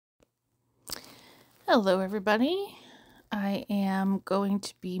Hello everybody. I am going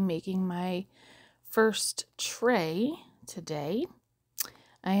to be making my first tray today.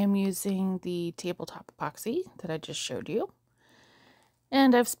 I am using the tabletop epoxy that I just showed you.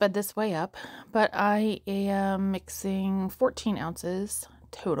 And I've sped this way up, but I am mixing 14 ounces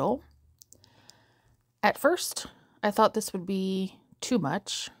total. At first, I thought this would be too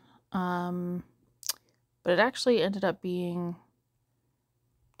much, but it actually ended up being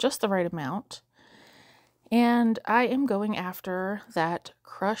just the right amount. And I am going after that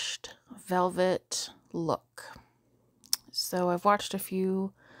crushed velvet look. So I've watched a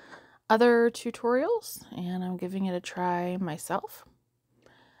few other tutorials and I'm giving it a try myself.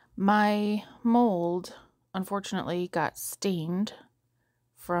 My mold unfortunately got stained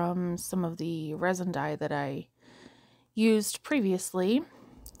from some of the resin dye that I used previously.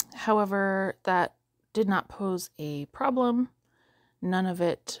 However, that did not pose a problem. None of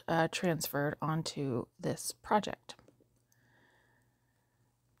it transferred onto this project.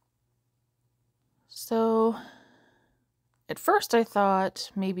 So at first I thought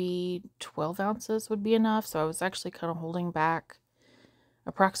maybe 12 ounces would be enough, so I was actually kind of holding back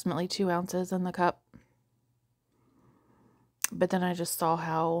approximately 2 ounces in the cup. But then I just saw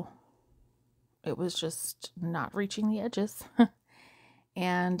how it was just not reaching the edges.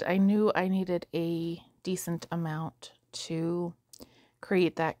 And I knew I needed a decent amount to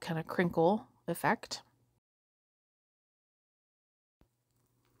create that kind of crinkle effect.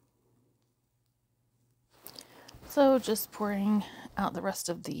 So just pouring out the rest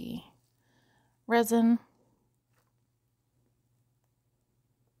of the resin.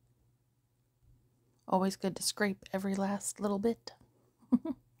 Always good to scrape every last little bit.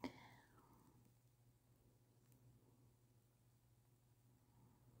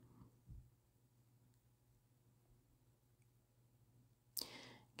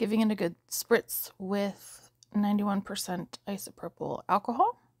 Giving it a good spritz with 91% isopropyl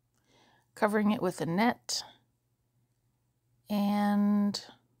alcohol, covering it with a net, and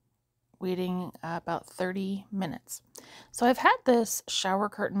waiting about 30 minutes. So I've had this shower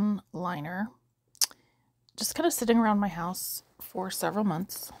curtain liner just kind of sitting around my house for several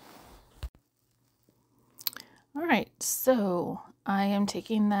months. All right, so I am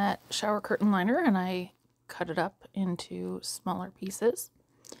taking that shower curtain liner and I cut it up into smaller pieces.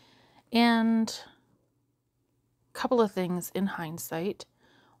 And a couple of things in hindsight.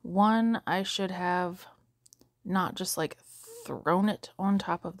 One, I should have not just like thrown it on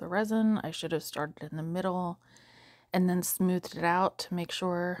top of the resin. I should have started in the middle and then smoothed it out to make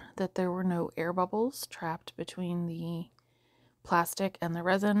sure that there were no air bubbles trapped between the plastic and the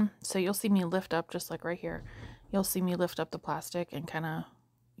resin. So you'll see me lift up, just like right here, you'll see me lift up the plastic and kind of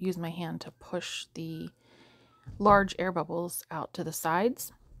use my hand to push the large air bubbles out to the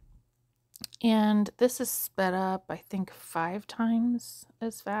sides. And this is sped up, I think, 5 times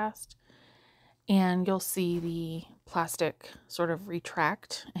as fast. And you'll see the plastic sort of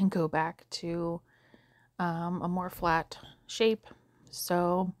retract and go back to a more flat shape.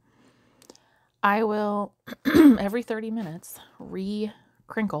 So I will, every 30 minutes,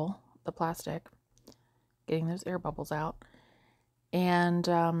 re-crinkle the plastic, getting those air bubbles out. And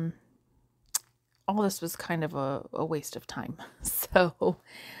all this was kind of a waste of time. So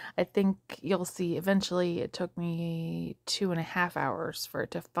I think you'll see eventually it took me 2.5 hours for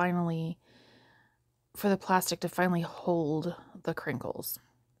it to finally, for the plastic to finally hold the crinkles.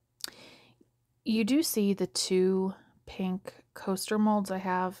 You do see the 2 pink coaster molds I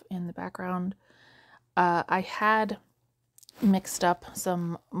have in the background. I had mixed up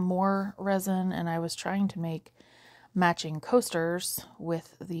some more resin and I was trying to make matching coasters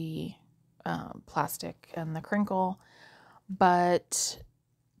with the plastic and the crinkle, but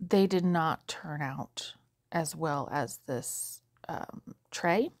they did not turn out as well as this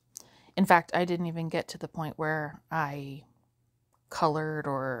tray. In fact, I didn't even get to the point where I colored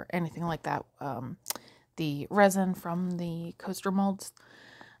or anything like that. The resin from the coaster molds,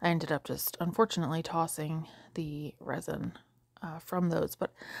 I ended up just unfortunately tossing the resin from those.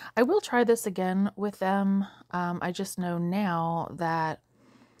 But I will try this again with them. I just know now that,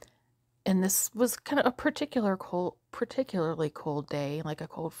 and this was kind of a particularly cold day, like a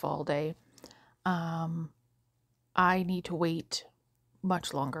cold fall day. I need to wait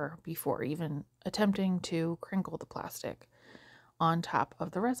much longer before even attempting to crinkle the plastic on top of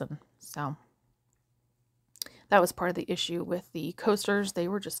the resin. So that was part of the issue with the coasters. They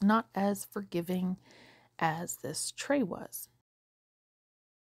were just not as forgiving as this tray was.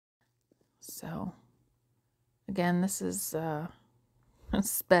 So again, this is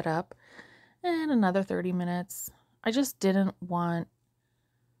sped up, and another 30 minutes. I just didn't want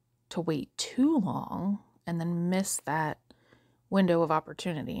to wait too long and then miss that window of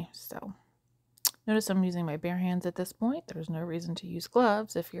opportunity. So notice I'm using my bare hands at this point. There's no reason to use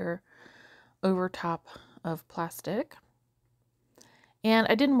gloves if you're over top of plastic. And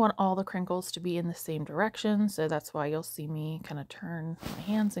I didn't want all the crinkles to be in the same direction, so that's why you'll see me kind of turn my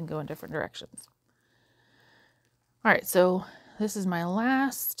hands and go in different directions. All right, so this is my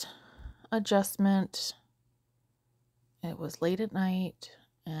last adjustment. It was late at night,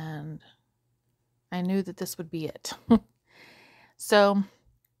 and I knew that this would be it. So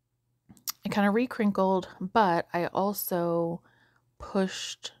I kind of recrinkled, but I also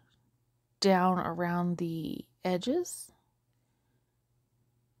pushed down around the edges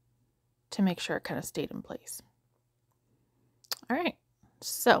to make sure it kind of stayed in place. All right,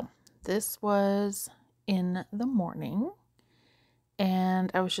 so this was in the morning, and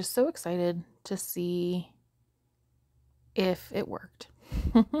I was just so excited to see if it worked.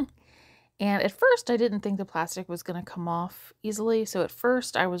 And at first I didn't think the plastic was going to come off easily, so at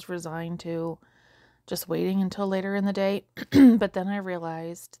first I was resigned to just waiting until later in the day. But then I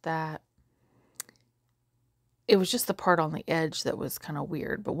realized that it was just the part on the edge that was kind of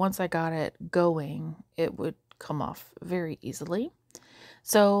weird, but once I got it going, it would come off very easily.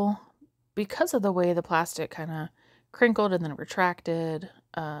 So because of the way the plastic kind of crinkled and then retracted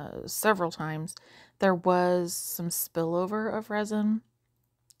several times, there was some spillover of resin.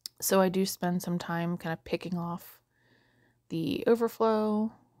 So I do spend some time kind of picking off the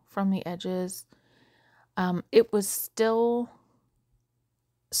overflow from the edges. It was still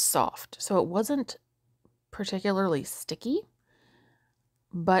soft, so it wasn't particularly sticky,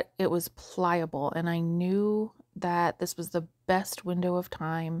 but it was pliable, and I knew that this was the best window of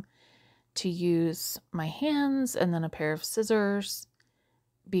time to use my hands and then a pair of scissors,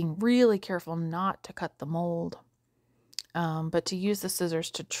 being really careful not to cut the mold, but to use the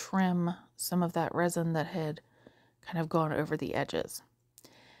scissors to trim some of that resin that had kind of gone over the edges.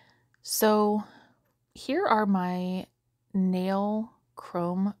 So here are my nail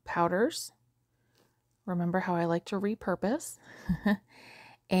chrome powders. Remember how I like to repurpose.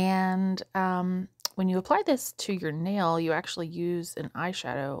 And when you apply this to your nail, you actually use an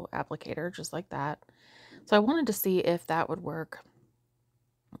eyeshadow applicator just like that. So I wanted to see if that would work,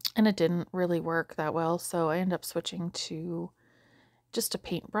 and it didn't really work that well, so I ended up switching to just a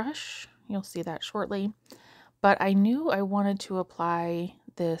paintbrush. You'll see that shortly. But I knew I wanted to apply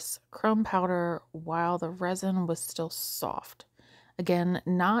this chrome powder while the resin was still soft. Again,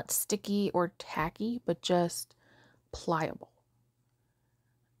 not sticky or tacky, but just pliable.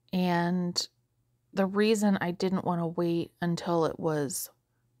 And the reason I didn't want to wait until it was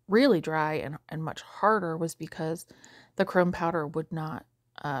really dry and much harder was because the chrome powder would not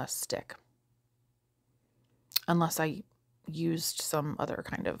stick unless I used some other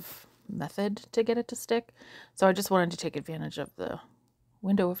kind of method to get it to stick. So I just wanted to take advantage of the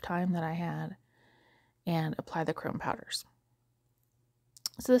window of time that I had and apply the chrome powders.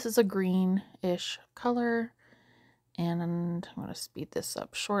 So this is a greenish color, and I'm going to speed this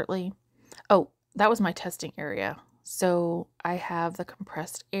up shortly. Oh, that was my testing area. So I have the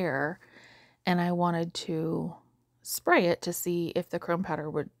compressed air, and I wanted to spray it to see if the chrome powder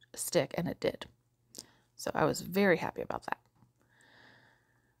would stick, and it did. So I was very happy about that.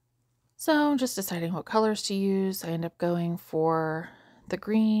 So just deciding what colors to use, I end up going for the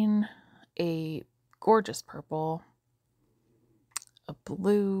green, a gorgeous purple, a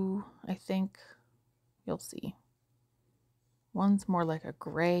blue, I think. You'll see. One's more like a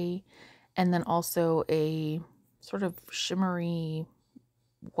gray, and then also a sort of shimmery,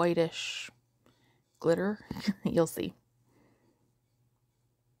 whitish glitter. You'll see.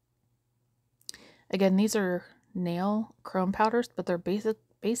 Again, these are nail chrome powders, but they're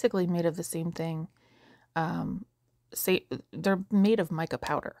basically made of the same thing. They're made of mica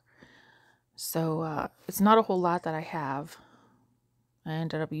powder. So it's not a whole lot that I have. I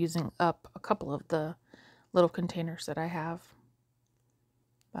ended up using up a couple of the little containers that I have.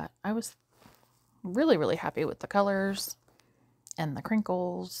 But I was really, really happy with the colors and the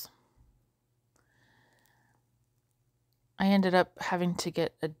crinkles. I ended up having to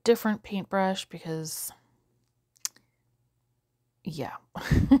get a different paintbrush because, yeah,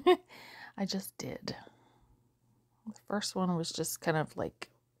 I just did. The first one was just kind of like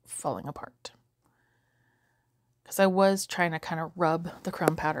falling apart, because I was trying to kind of rub the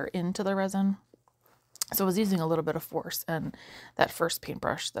chrome powder into the resin. So I was using a little bit of force, and that first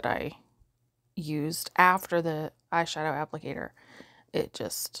paintbrush that I used after the eyeshadow applicator, it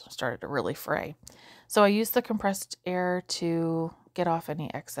just started to really fray. So I used the compressed air to get off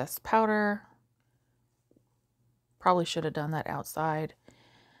any excess powder. Probably should have done that outside.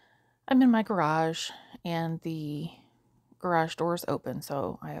 I'm in my garage and the garage door is open,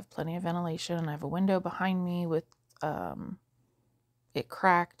 so I have plenty of ventilation. I have a window behind me with it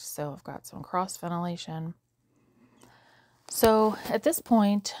cracked, so I've got some cross ventilation. So at this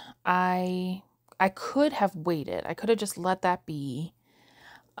point, I could have waited. I could have just let that be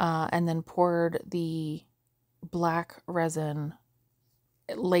and then poured the black resin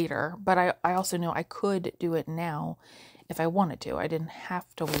later. But I also know I could do it now if I wanted to. I didn't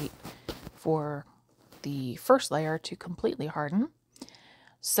have to wait for the first layer to completely harden.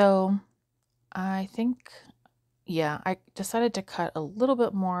 So I think, yeah, I decided to cut a little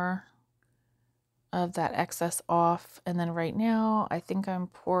bit more of that excess off. And then right now, I think I'm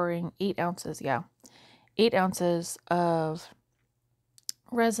pouring 8 ounces. Yeah, 8 ounces of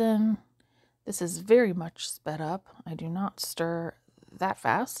resin. This is very much sped up. I do not stir that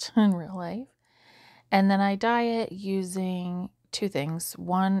fast in real life. And then I dye it using 2 things.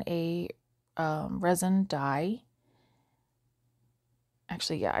 One, a resin dye.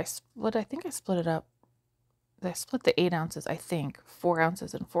 Actually, yeah, I think I split it up. I split the 8 ounces, I think, 4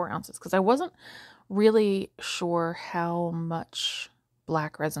 ounces and 4 ounces, because I wasn't really sure how much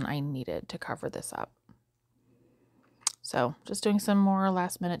black resin I needed to cover this up. So just doing some more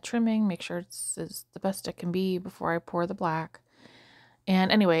last minute trimming, make sure it's the best it can be before I pour the black.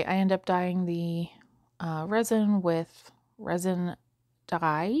 And anyway, I end up dyeing the resin with resin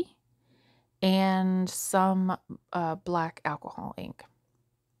dye and some black alcohol ink.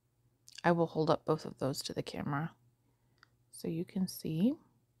 I will hold up both of those to the camera so you can see.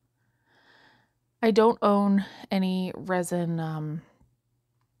 I don't own any resin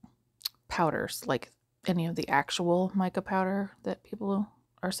powders, like any of the actual mica powder that people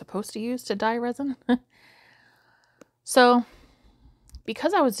are supposed to use to dye resin. So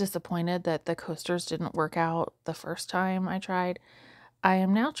because I was disappointed that the coasters didn't work out the first time I tried, I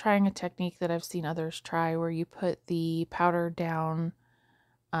am now trying a technique that I've seen others try where you put the powder down.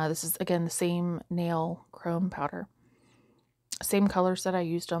 This is, again, the same nail chrome powder. Same colors that I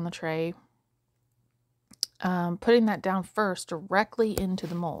used on the tray. Putting that down first directly into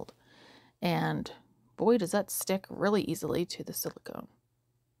the mold. And boy, does that stick really easily to the silicone.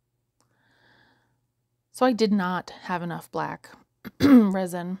 So I did not have enough black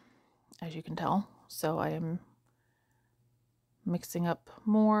resin, as you can tell. So I am mixing up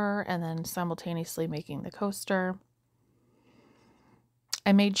more and then simultaneously making the coaster.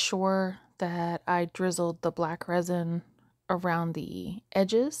 I made sure that I drizzled the black resin around the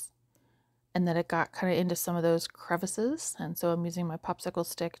edges and that it got kind of into some of those crevices. And so I'm using my popsicle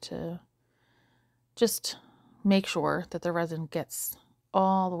stick to just make sure that the resin gets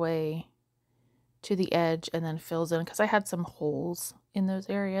all the way to the edge and then fills in, because I had some holes in those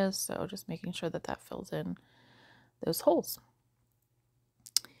areas. So just making sure that that fills in those holes.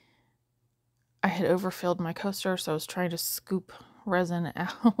 I had overfilled my coaster, so I was trying to scoop resin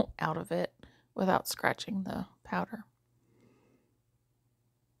out of it without scratching the powder.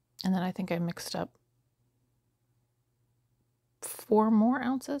 And then I think I mixed up 4 more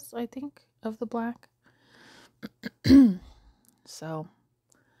ounces, I think, of the black. So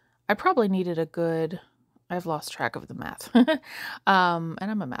I probably needed a good, I've lost track of the math. And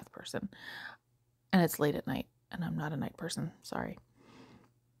I'm a math person. And it's late at night, and I'm not a night person. Sorry.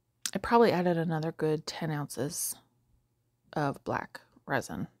 I probably added another good 10 ounces of black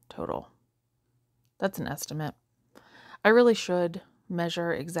resin total. That's an estimate. I really should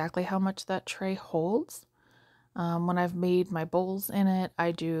measure exactly how much that tray holds. When I've made my bowls in it,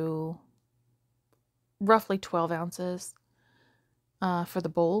 I do roughly 12 ounces for the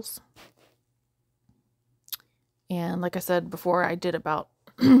bowls. And like I said before, I did about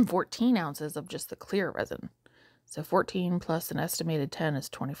 14 ounces of just the clear resin. So 14 plus an estimated 10 is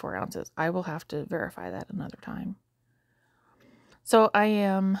 24 ounces. I will have to verify that another time. So I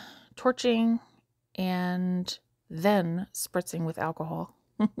am torching and then spritzing with alcohol.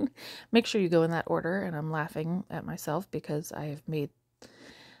 Make sure you go in that order, and I'm laughing at myself because I have made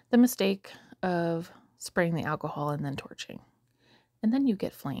the mistake of spraying the alcohol and then torching. And then you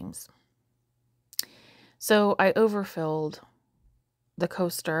get flames. So I overfilled the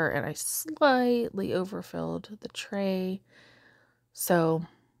coaster and I slightly overfilled the tray. So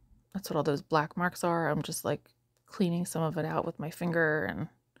that's what all those black marks are. I'm just like cleaning some of it out with my finger, and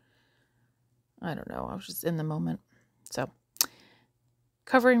I don't know, I was just in the moment. So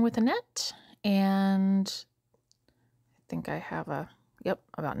covering with a net, and I think I have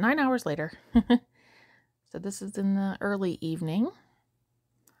about 9 hours later. So this is in the early evening.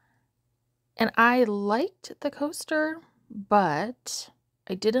 And I liked the coaster, but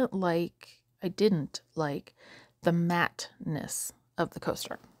I didn't like the matte-ness of the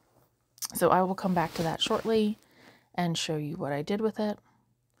coaster. So I will come back to that shortly and show you what I did with it.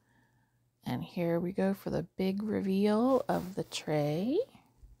 And here we go for the big reveal of the tray.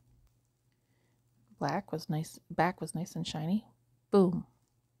 Back was nice and shiny. Boom.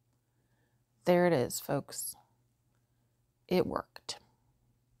 There it is, folks. It worked.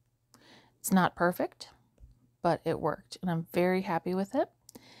 It's not perfect, but it worked, and I'm very happy with it.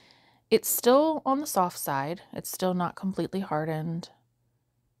 It's still on the soft side. It's still not completely hardened.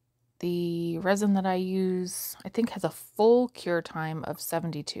 The resin that I use, I think, has a full cure time of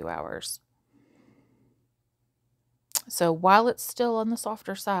 72 hours. So while it's still on the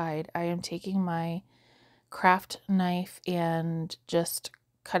softer side, I am taking my craft knife and just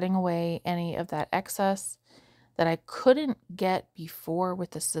cutting away any of that excess that I couldn't get before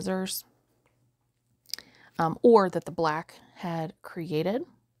with the scissors, or that the black had created.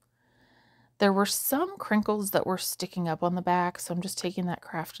 There were some crinkles that were sticking up on the back, so I'm just taking that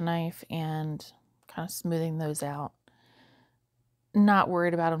craft knife and kind of smoothing those out. Not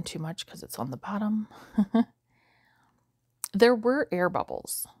worried about them too much because it's on the bottom. There were air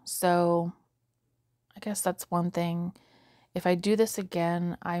bubbles, so I guess that's one thing. If I do this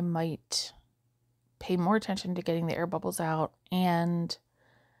again, I might pay more attention to getting the air bubbles out and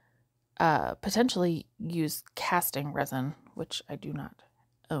potentially use casting resin, which I do not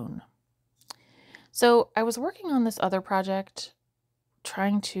own. So I was working on this other project,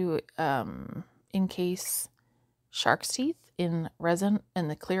 trying to encase shark's teeth in resin, in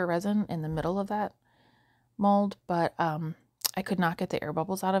the clear resin in the middle of that mold, but I could not get the air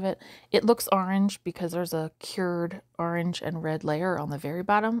bubbles out of it. It looks orange because there's a cured orange and red layer on the very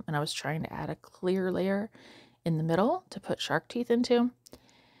bottom, and I was trying to add a clear layer in the middle to put shark teeth into,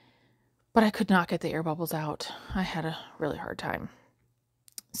 but I could not get the air bubbles out. I had a really hard time.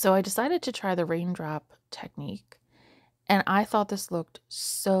 So I decided to try the raindrop technique, and I thought this looked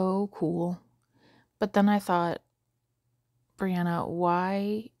so cool. But then I thought, Brianna,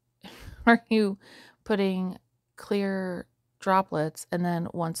 why are you putting clear droplets, and then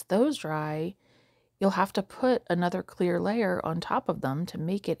once those dry, you'll have to put another clear layer on top of them to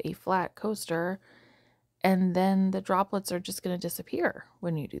make it a flat coaster, and then the droplets are just going to disappear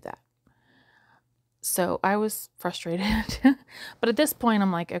when you do that. So I was frustrated, but at this point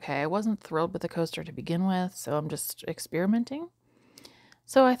I'm like, okay, I wasn't thrilled with the coaster to begin with, so I'm just experimenting.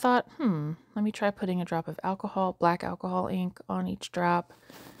 So I thought, let me try putting a drop of alcohol, black alcohol ink on each drop.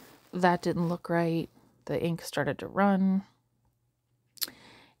 That didn't look right. The ink started to run.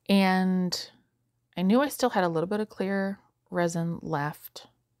 And I knew I still had a little bit of clear resin left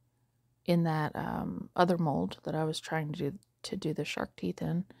in that other mold that I was trying to do the shark teeth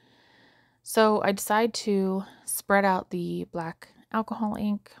in. So I decided to spread out the black alcohol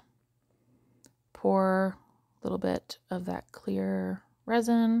ink, pour a little bit of that clear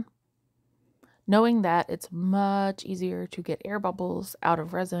resin, knowing that it's much easier to get air bubbles out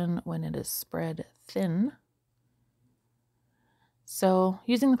of resin when it is spread thin. So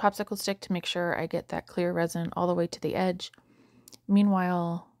using the popsicle stick to make sure I get that clear resin all the way to the edge.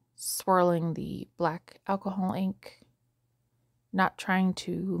 Meanwhile, swirling the black alcohol ink, not trying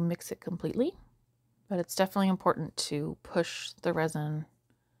to mix it completely, but it's definitely important to push the resin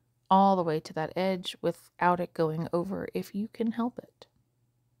all the way to that edge without it going over if you can help it.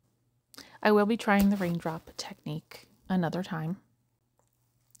 I will be trying the raindrop technique another time.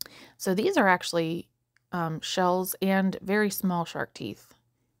 So these are actually shells and very small shark teeth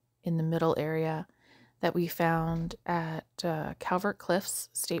in the middle area that we found at Calvert Cliffs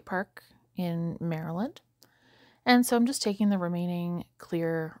State Park in Maryland. And so I'm just taking the remaining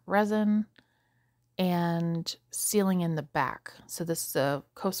clear resin and sealing in the back. So this is a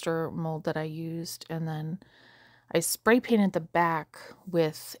coaster mold that I used, and then I spray painted the back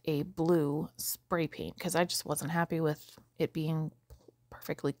with a blue spray paint because I just wasn't happy with it being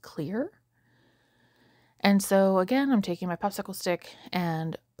perfectly clear. And so again, I'm taking my popsicle stick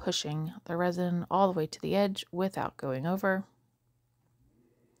and pushing the resin all the way to the edge without going over.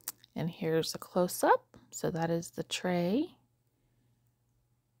 And here's a close-up. So that is the tray.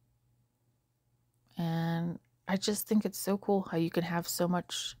 And I just think it's so cool how you can have so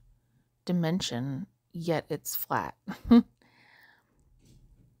much dimension, yet it's flat. And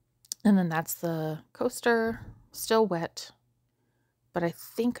then that's the coaster, still wet, but I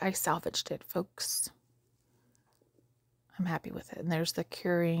think I salvaged it, folks. I'm happy with it. And there's the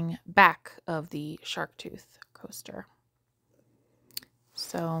curing back of the shark tooth coaster.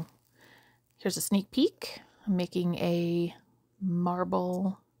 So here's a sneak peek. I'm making a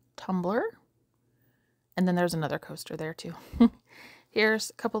marble tumbler. And then there's another coaster there too.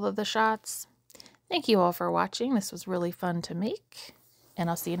 Here's a couple of the shots. Thank you all for watching. This was really fun to make, and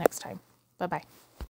I'll see you next time. Bye-bye.